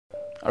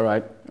All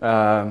right.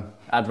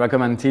 I'd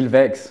recommend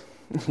Tilvex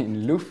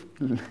in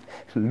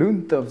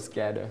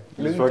Lundtoftegade.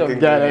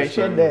 Lundtoftegade.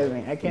 Shit,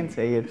 damn, I can't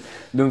say it.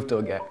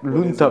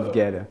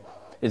 Lundtoftegade.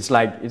 It's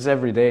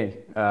every day.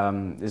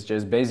 It's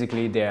just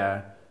basically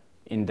they're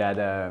in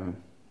that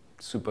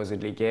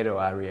supposedly ghetto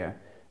area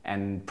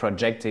and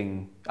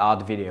projecting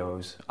art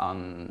videos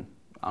on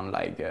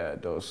like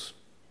those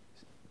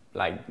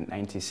like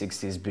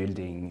 1960s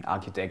building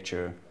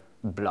architecture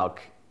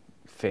block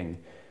thing.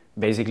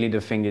 Basically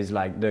the thing is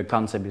like the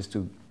concept is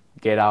to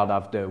get out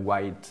of the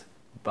white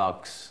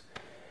box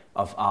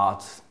of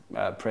art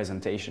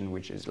presentation,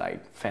 which is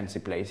like fancy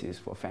places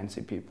for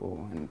fancy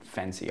people and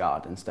fancy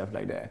art and stuff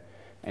like that.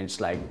 And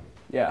it's like,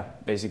 yeah,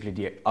 basically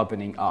the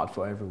opening art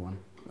for everyone.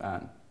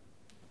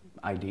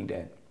 I dig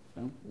that.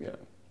 So, yeah,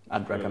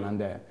 I'd recommend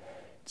that.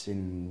 It's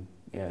in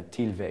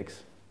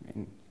Tilvex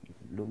in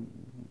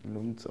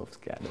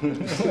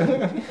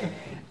Lundtoftegade.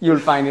 You'll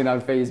find it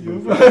on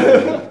Facebook.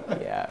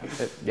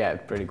 yeah,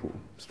 pretty cool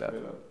stuff.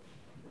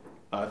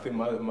 I think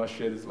my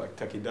shit is like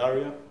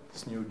Takidaria,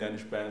 this new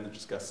Danish band that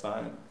just got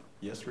signed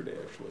yesterday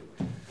actually.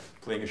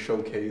 Playing a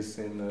showcase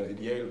in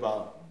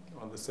Idealbar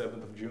on the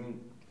 7th of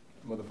June.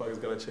 Motherfuckers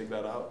gotta check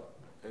that out.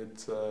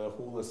 It's a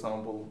whole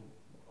ensemble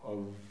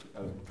of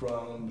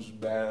drums,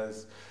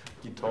 bass,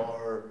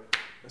 guitar,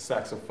 a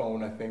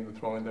saxophone I think they're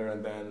throwing there,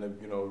 and then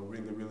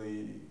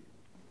really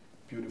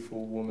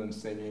beautiful woman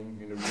singing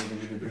in a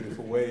really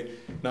beautiful way.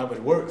 No, but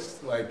it works,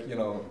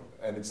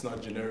 and it's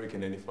not generic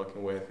in any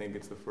fucking way. I think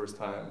it's the first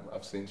time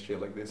I've seen shit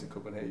like this in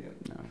Copenhagen.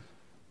 No.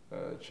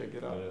 Check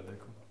it out.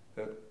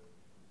 Yeah.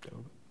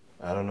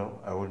 I don't know.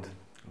 I would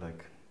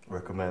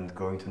recommend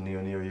going to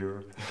near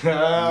Europe.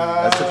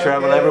 That's a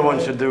travel everyone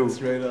should do.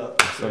 Straight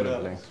up.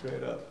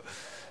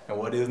 And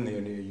what is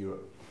near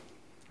Europe?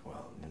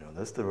 Well,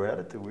 that's the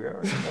reality we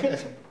are.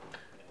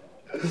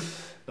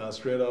 No,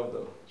 straight up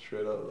though.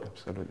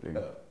 Absolutely.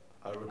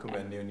 I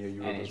recommend near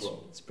Europe as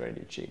well. It's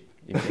pretty cheap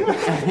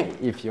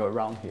if you're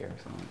around here,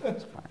 so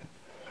it's fine.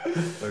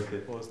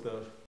 Okay. More stuff.